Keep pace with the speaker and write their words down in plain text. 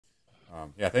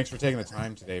Yeah, thanks for taking the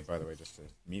time today, by the way, just to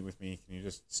meet with me. Can you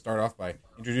just start off by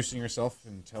introducing yourself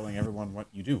and telling everyone what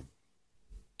you do?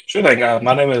 Sure thing.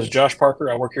 My name is Josh Parker.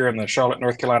 I work here in the Charlotte,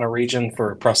 North Carolina region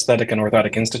for Prosthetic and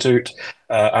Orthotic Institute.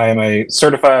 I am a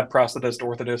certified prosthetist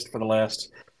orthotist for the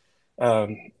last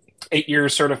um, 8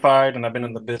 years certified, and I've been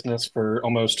in the business for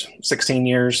almost 16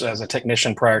 years as a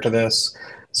technician prior to this.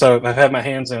 So I've had my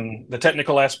hands in the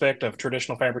technical aspect of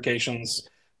traditional fabrications,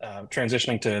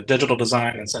 transitioning to digital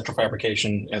design and central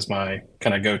fabrication as my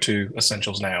kind of go-to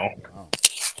essentials now. Wow.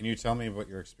 Can you tell me what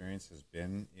your experience has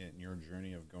been in your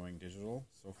journey of going digital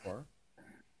so far?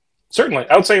 Certainly.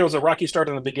 I would say it was a rocky start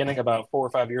in the beginning about 4 or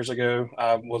 5 years ago.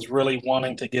 I was really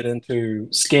wanting to get into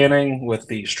scanning with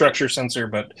the structure sensor,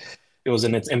 but it was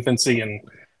in its infancy and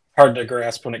hard to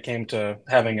grasp when it came to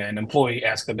having an employee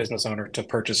ask the business owner to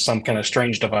purchase some kind of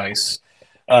strange device.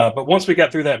 But once we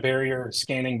got through that barrier,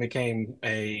 scanning became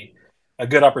a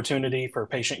good opportunity for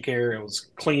patient care. It was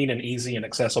clean and easy and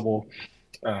accessible.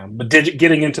 But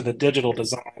getting into the digital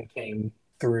design came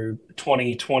through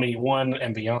 2021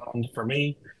 and beyond for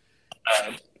me.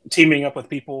 uh, Teaming up with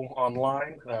people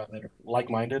online that are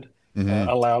like-minded Mm-hmm.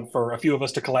 allowed for a few of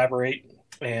us to collaborate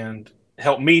and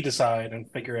help me decide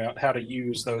and figure out how to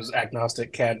use those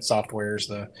agnostic CAD softwares,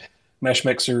 the mesh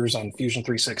mixers on Fusion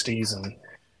 360s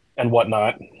and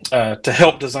whatnot, to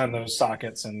help design those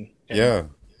sockets and Yeah.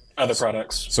 other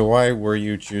products. So why were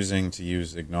you choosing to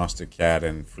use agnostic CAD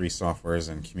and free softwares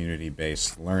and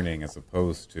community-based learning as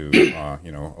opposed to,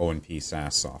 O&P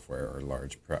SaaS software or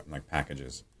large like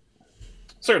packages?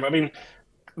 Certainly, I mean,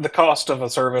 the cost of a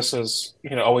service is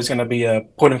always going to be a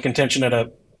point of contention at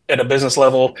a business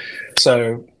level.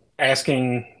 So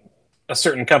asking a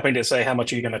certain company to say how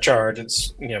much are you going to charge,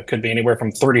 it's could be anywhere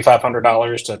from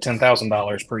 $3,500 to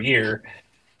 $10,000 per year.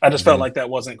 I just felt Mm-hmm. like that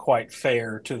wasn't quite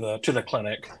fair to the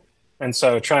clinic. And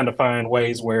so trying to find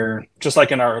ways where, just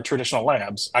like in our traditional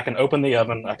labs, I can open the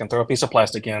oven, I can throw a piece of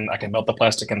plastic in, I can melt the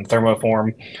plastic in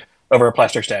thermoform over a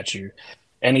plaster statue.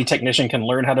 Any technician can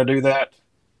learn how to do that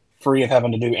free of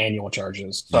having to do annual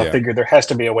charges. So I Yeah. figured there has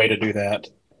to be a way to do that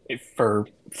for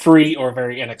free or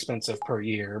very inexpensive per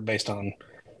year based on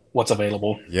what's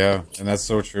available. Yeah, and that's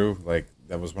so true. Like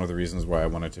that was one of the reasons why I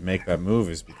wanted to make that move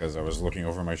is because I was looking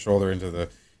over my shoulder into the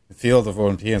field of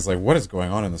O&P and it's like, what is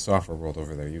going on in the software world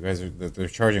over there? You guys are they're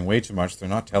charging way too much. They're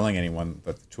not telling anyone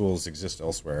that the tools exist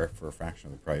elsewhere for a fraction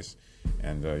of the price,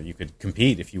 and you could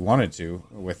compete if you wanted to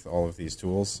with all of these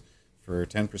tools for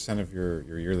 10% of your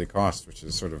yearly cost, which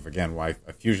is sort of again why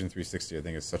a Fusion 360 I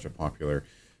think is such a popular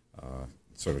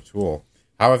sort of tool.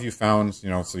 How have you found,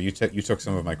 so you took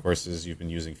some of my courses, you've been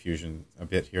using Fusion a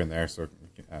bit here and there, so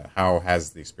how has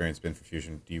the experience been for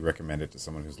Fusion? Do you recommend it to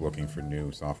someone who's looking for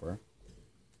new software?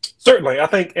 Certainly, I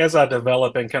think as I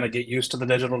develop and kind of get used to the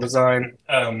digital design,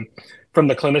 from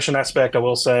the clinician aspect, I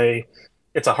will say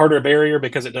it's a harder barrier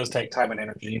because it does take time and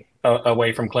energy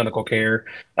away from clinical care.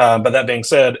 But that being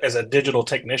said, as a digital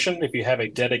technician, if you have a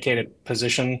dedicated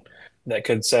position that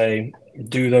could say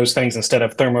do those things instead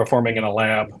of thermoforming in a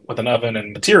lab with an oven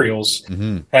and materials,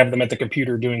 Mm-hmm. have them at the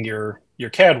computer doing your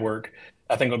CAD work,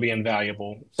 I think will be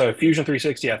invaluable. So Fusion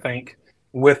 360, I think,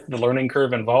 with the learning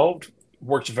curve involved,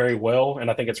 works very well,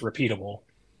 and I think it's repeatable.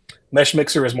 Mesh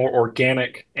Mixer is more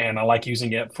organic, and I like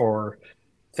using it for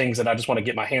things that I just want to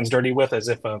get my hands dirty with, as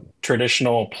if a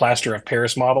traditional plaster of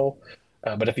Paris model.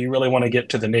 But if you really want to get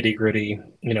to the nitty gritty,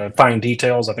 fine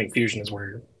details, I think Fusion is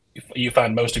where you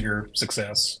find most of your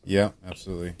success. Yeah,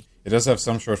 absolutely. It does have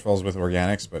some shortfalls with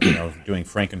organics, but doing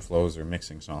Frankenflows or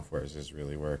mixing softwares is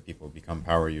really where people become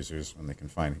power users when they can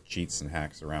find cheats and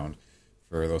hacks around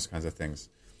for those kinds of things.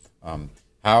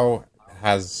 How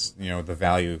has the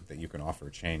value that you can offer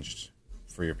changed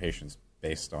for your patients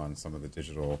based on some of the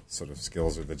digital sort of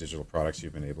skills or the digital products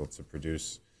you've been able to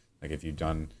produce? Like, have you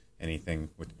done anything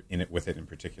with it in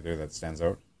particular that stands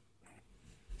out?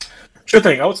 Sure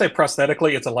thing. I would say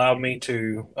prosthetically, it's allowed me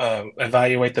to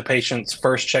evaluate the patient's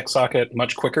first check socket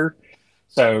much quicker.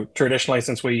 So traditionally,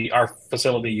 since our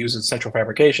facility uses central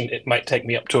fabrication, it might take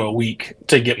me up to a week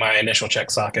to get my initial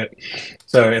check socket.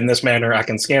 So in this manner, I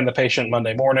can scan the patient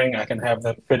Monday morning. I can have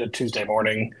them fitted Tuesday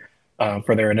morning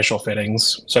for their initial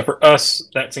fittings. So for us,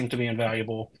 that seemed to be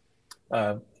invaluable.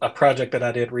 A project that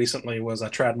I did recently was I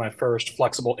tried my first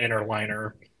flexible inner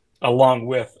liner along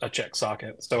with a check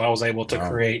socket. So I was able to Wow.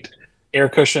 create air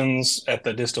cushions at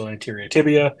the distal anterior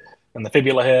tibia and the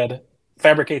fibula head,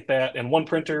 fabricate that in one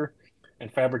printer,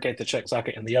 and fabricate the check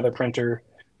socket in the other printer,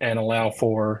 and allow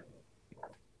for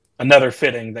another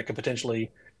fitting that could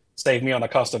potentially save me on the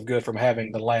cost of good from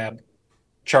having the lab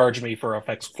charge me for a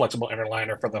flexible inner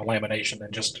liner for the lamination,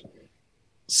 and just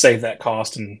save that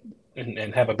cost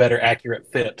and have a better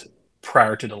accurate fit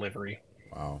prior to delivery.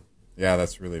 Wow. Yeah,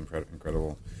 that's really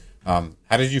incredible.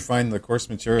 How did you find the course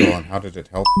material, and how did it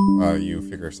help you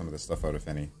figure some of this stuff out, if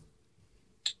any?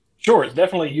 Sure, it's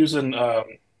definitely using.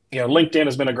 LinkedIn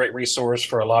has been a great resource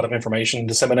for a lot of information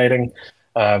disseminating.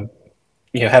 Uh,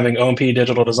 Having OMP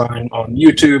digital design on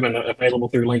YouTube and available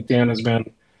through LinkedIn has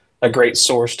been a great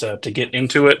source to get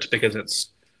into it, because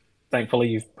it's thankfully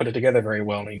you've put it together very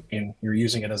well, and you're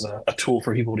using it as a tool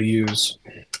for people to use.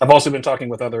 I've also been talking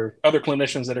with other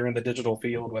clinicians that are in the digital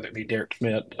field, whether it be Derek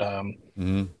Schmidt,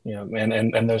 and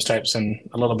those types, and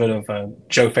a little bit of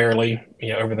Joe Fairley,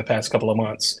 over the past couple of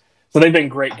months. So they've been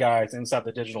great guys inside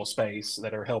the digital space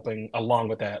that are helping along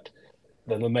with that,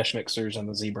 the mesh mixers and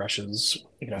the Z brushes.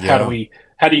 How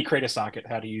do you create a socket?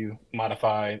 How do you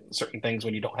modify certain things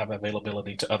when you don't have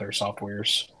availability to other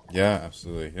softwares? Yeah,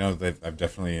 absolutely. I've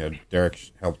definitely Derek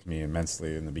helped me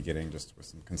immensely in the beginning, just with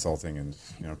some consulting and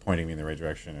pointing me in the right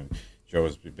direction. And Joe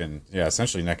has been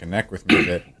essentially neck and neck with me a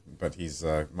bit, but he's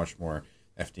much more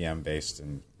FDM based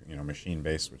and machine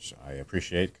based, which I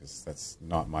appreciate, because that's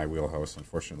not my wheelhouse.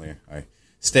 Unfortunately, I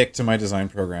stick to my design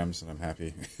programs, and I'm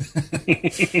happy.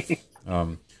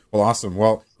 Well, awesome.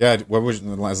 Well, yeah. As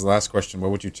the last question,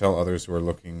 what would you tell others who are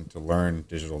looking to learn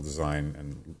digital design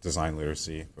and design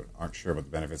literacy, but aren't sure about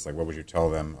the benefits? Like, what would you tell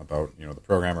them about the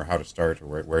program, or how to start, or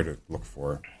where to look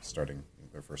for starting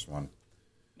their first one?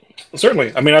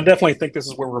 Certainly. I mean, I definitely think this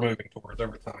is where we're moving towards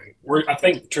over time. I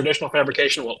think traditional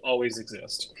fabrication will always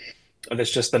exist.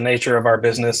 It's just the nature of our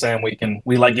business, and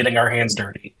we like getting our hands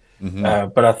dirty.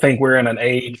 Mm-hmm. But I think we're in an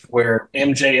age where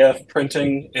MJF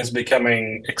printing is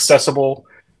becoming accessible,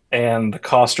 and the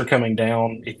costs are coming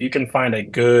down. If you can find a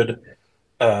good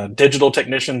digital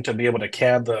technician to be able to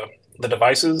CAD the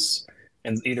devices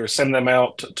and either send them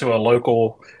out to a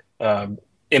local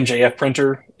MJF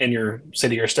printer in your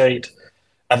city or state,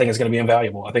 I think it's going to be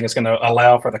invaluable. I think it's going to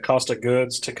allow for the cost of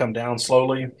goods to come down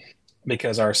slowly,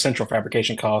 because our central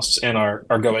fabrication costs are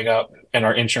going up, and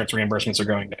our insurance reimbursements are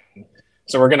going down.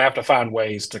 So we're going to have to find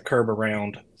ways to curb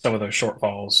around some of those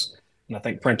shortfalls. And I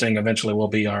think printing eventually will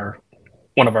be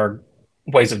one of our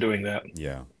ways of doing that.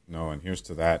 Yeah, no, and here's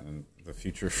to that, and the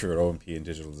future for OMP and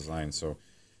digital design. So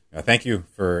thank you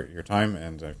for your time,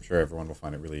 and I'm sure everyone will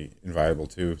find it really invaluable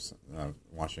too,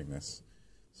 watching this.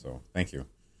 So thank you.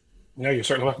 No, you're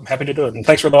certainly welcome. Happy to do it. And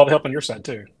thanks for all the help on your side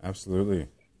too. Absolutely.